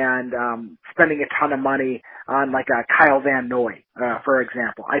and spending a ton of money on like a Kyle Van Noy, for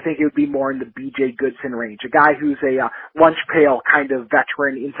example. I think it would be more in the BJ Goodson range, a guy who's a lunch pail kind of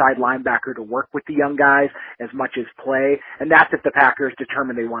veteran inside linebacker to work with the young guys as much as play, and that's if the Packers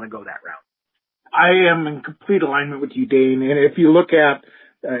determine they want to go that route. I am in complete alignment with you, Dane, and if you look at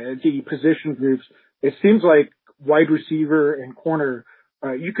the position groups, it seems like wide receiver and corner,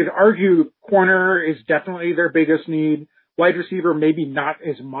 you could argue corner is definitely their biggest need. Wide receiver, maybe not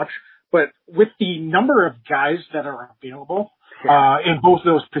as much, but with the number of guys that are available, in both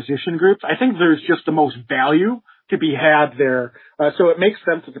those position groups, I think there's just the most value to be had there. So it makes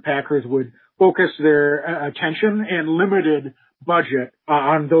sense that the Packers would focus their attention and limited budget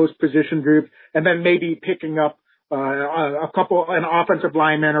on those position groups, and then maybe picking up an offensive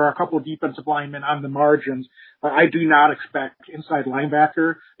lineman or a couple of defensive linemen on the margins. I do not expect inside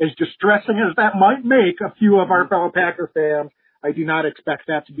linebacker, as distressing as that might make a few of our fellow Packer fans, I do not expect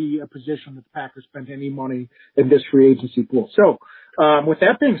that to be a position that the Packers spend any money in this free agency pool. So, with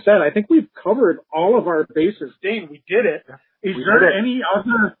that being said, I think we've covered all of our bases. Dane, we did it. Is there any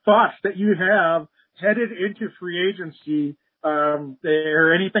other thoughts that you have headed into free agency,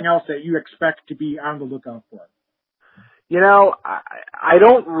 or anything else that you expect to be on the lookout for? I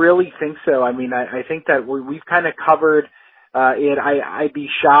don't really think so. I mean, I think that we've kind of covered it. I'd be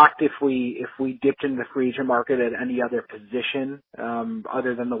shocked if we dipped into the free agent market at any other position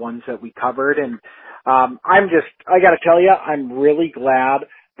other than the ones that we covered. And I got to tell you, I'm really glad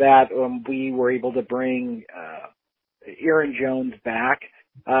that we were able to bring Aaron Jones back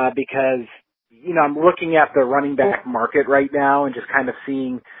because I'm looking at the running back market right now and just kind of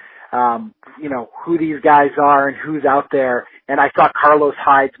seeing, who these guys are and who's out there. And I saw Carlos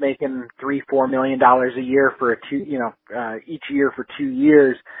Hyde's making $3-4 million a year for each year for 2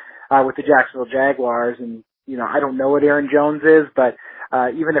 years, with the Jacksonville Jaguars. And, I don't know what Aaron Jones is, but,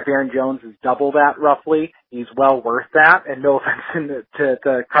 even if Aaron Jones is double that roughly, he's well worth that. And no offense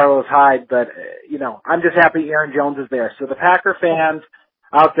to Carlos Hyde, but, I'm just happy Aaron Jones is there. So the Packer fans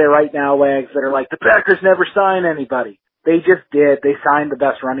out there right now, Wags, that are like, the Packers never sign anybody. They just did. They signed the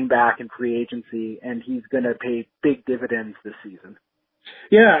best running back in free agency, and he's going to pay big dividends this season.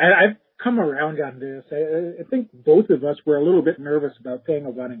 Yeah, I've come around on this. I think both of us were a little bit nervous about paying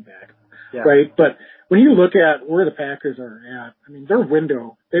a running back, right? But when you look at where the Packers are at, I mean, their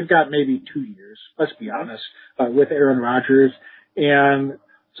window, they've got maybe 2 years, let's be honest, with Aaron Rodgers. And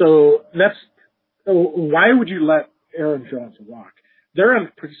so why would you let Aaron Jones walk? They're in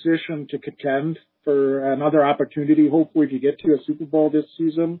a position to contend for another opportunity, hopefully to get to a Super Bowl this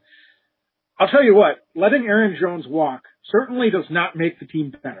season. I'll tell you what, letting Aaron Jones walk certainly does not make the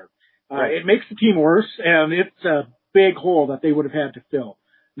team better. It makes the team worse, and it's a big hole that they would have had to fill.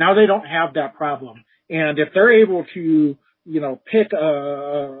 Now they don't have that problem. And if they're able to, pick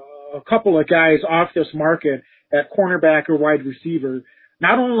a couple of guys off this market at cornerback or wide receiver,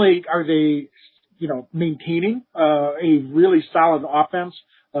 not only are they, maintaining a really solid offense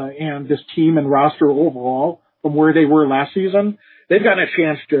and this team and roster overall from where they were last season, they've got a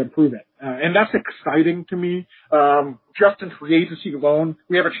chance to improve it. And that's exciting to me. Just in free agency alone,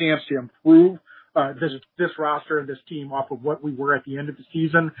 we have a chance to improve this roster and this team off of what we were at the end of the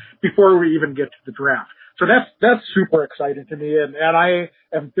season before we even get to the draft. So that's super exciting to me. And I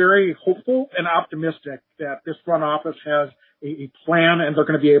am very hopeful and optimistic that this front office has a plan and they're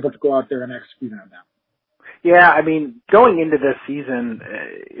going to be able to go out there and execute on that. Yeah, I mean, going into this season,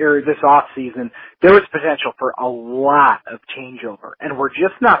 or this off season, there was potential for a lot of changeover, and we're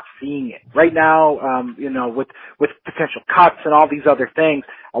just not seeing it. Right now, with potential cuts and all these other things,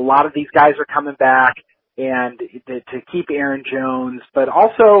 a lot of these guys are coming back, and to keep Aaron Jones, but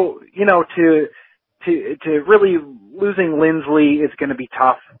also, to really losing Lindsley is going to be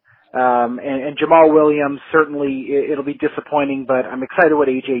tough. And Jamal Williams, certainly it'll be disappointing, but I'm excited what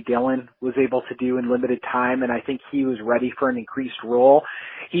A.J. Dillon was able to do in limited time, and I think he was ready for an increased role.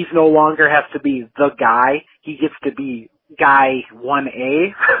 He's no longer has to be the guy. He gets to be guy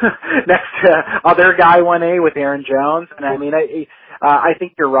 1A next to other guy 1A with Aaron Jones. And I mean, I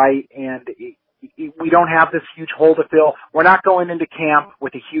think you're right, and we don't have this huge hole to fill. We're not going into camp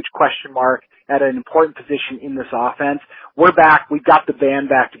with a huge question mark at an important position in this offense. We're back. We've got the band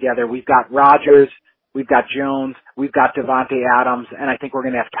back together. We've got Rodgers. We've got Jones. We've got Devontae Adams. And I think we're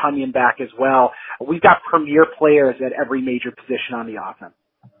going to have Tunyon back as well. We've got premier players at every major position on the offense.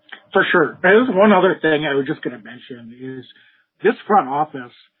 For sure. There's one other thing I was just going to mention is this front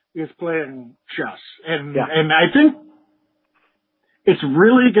office is playing chess. And I think it's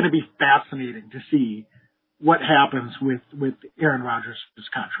really going to be fascinating to see what happens with Aaron Rodgers'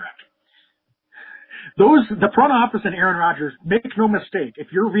 contract. The front office and Aaron Rodgers, make no mistake, if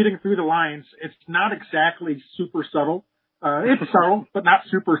you're reading through the lines, it's not exactly super subtle. It's subtle, but not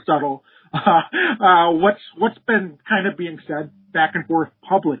super subtle. What's been kind of being said back and forth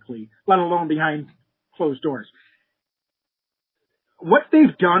publicly, let alone behind closed doors. What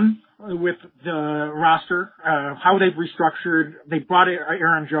they've done with the roster, how they've restructured, they brought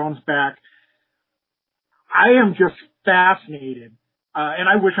Aaron Jones back. I am just fascinated, and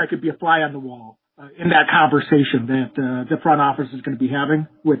I wish I could be a fly on the wall in that conversation that the front office is going to be having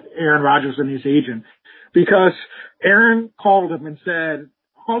with Aaron Rodgers and his agent, because Aaron called him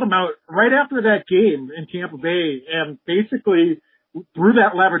out right after that game in Tampa Bay and basically threw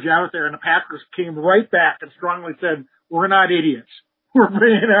that leverage out there, and the Packers came right back and strongly said, we're not idiots. We're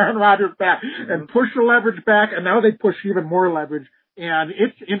bringing Aaron Rodgers back, and pushed the leverage back, and now they push even more leverage. And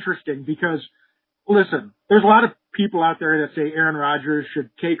it's interesting because, listen, there's a lot of people out there that say Aaron Rodgers should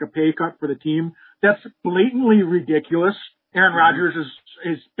take a pay cut for the team. That's blatantly ridiculous. Aaron Rodgers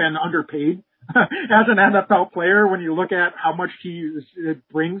has been underpaid as an NFL player when you look at how much he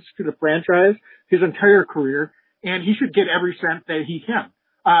brings to the franchise his entire career, and he should get every cent that he can.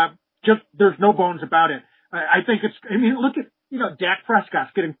 There's no bones about it. I think look at, Dak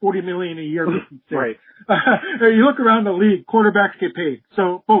Prescott's getting $40 million a year. Right. You look around the league, quarterbacks get paid.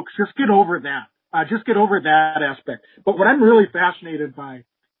 So folks, just get over that. Just get over that aspect. But what I'm really fascinated by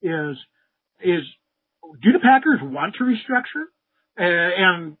is do the Packers want to restructure?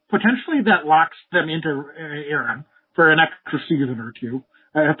 And potentially that locks them into Aaron for an extra season or two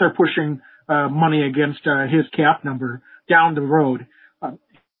if they're pushing money against his cap number down the road.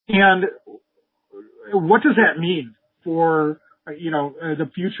 And what does that mean for, the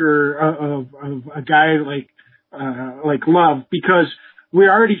future of a guy like Love? Because we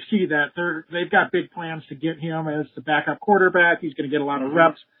already see that they've got big plans to get him as the backup quarterback. He's going to get a lot of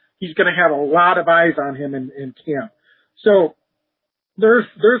reps. He's going to have a lot of eyes on him in camp. So there's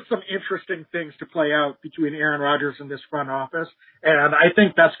some interesting things to play out between Aaron Rodgers and this front office, and I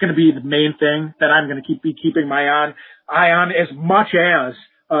think that's going to be the main thing that I'm going to be keeping my eye on as much as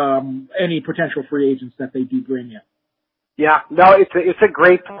any potential free agents that they do bring in. Yeah, no, it's a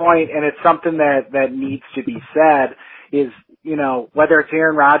great point, and it's something that needs to be said. Is whether it's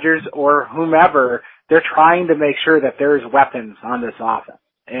Aaron Rodgers or whomever, they're trying to make sure that there's weapons on this offense.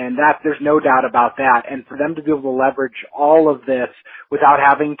 And that there's no doubt about that. And for them to be able to leverage all of this without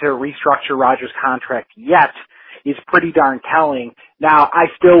having to restructure Rodgers' contract yet is pretty darn telling. Now, I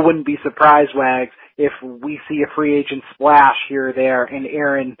still wouldn't be surprised, Wags, if we see a free agent splash here or there and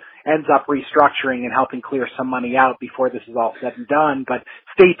Aaron ends up restructuring and helping clear some money out before this is all said and done. But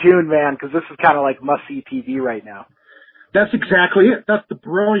stay tuned, man, because this is kind of like must-see TV right now. That's exactly it. That's the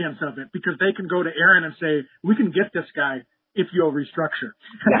brilliance of it, because they can go to Aaron and say, we can get this guy if you'll restructure,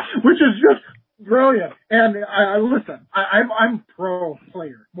 which is just brilliant. And listen, I'm pro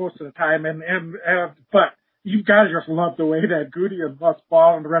player most of the time, but you've got to just love the way that Goody and Russ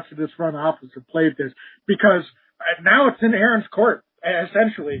Ball and the rest of this front office have played this, because now it's in Aaron's court.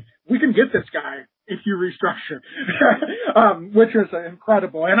 Essentially, we can get this guy if you restructure, which is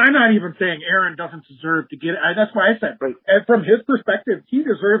incredible. And I'm not even saying Aaron doesn't deserve to get it. That's why I said, right. And from his perspective, he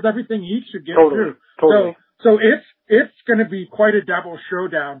deserves everything he should get through. Totally. So it's going to be quite a double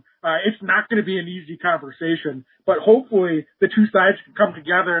showdown. It's not going to be an easy conversation, but hopefully the two sides can come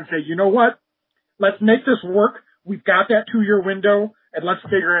together and say, you know what? Let's make this work. We've got that 2-year window, and let's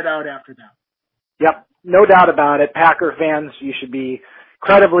figure it out after that. Yep, no doubt about it. Packer fans, you should be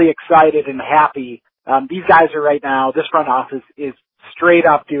incredibly excited and happy. These guys are right now, this front office is straight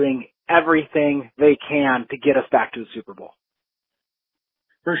up doing everything they can to get us back to the Super Bowl.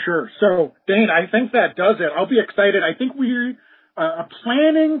 For sure. So, Dane, I think that does it. I'll be excited. I think we are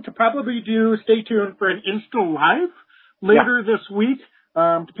planning to probably stay tuned for an Insta Live later this week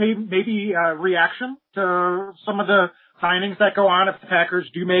to pay maybe reaction to some of the signings that go on if the Packers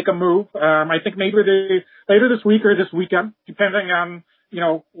do make a move. I think maybe later this week or this weekend, depending on,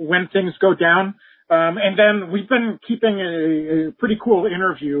 when things go down. And then we've been keeping a pretty cool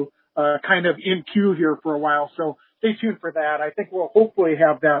interview kind of in queue here for a while. So stay tuned for that. I think we'll hopefully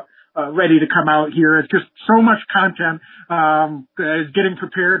have that ready to come out here. It's just so much content getting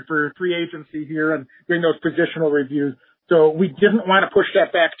prepared for free agency here and doing those positional reviews. So we didn't want to push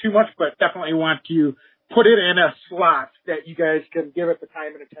that back too much, but definitely want to put it in a slot that you guys can give it the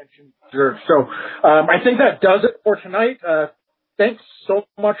time and attention it deserves. So I think that does it for tonight. Thanks so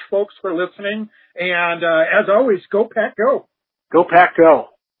much, folks, for listening. And as always, go Pack, go. Go Pack, go.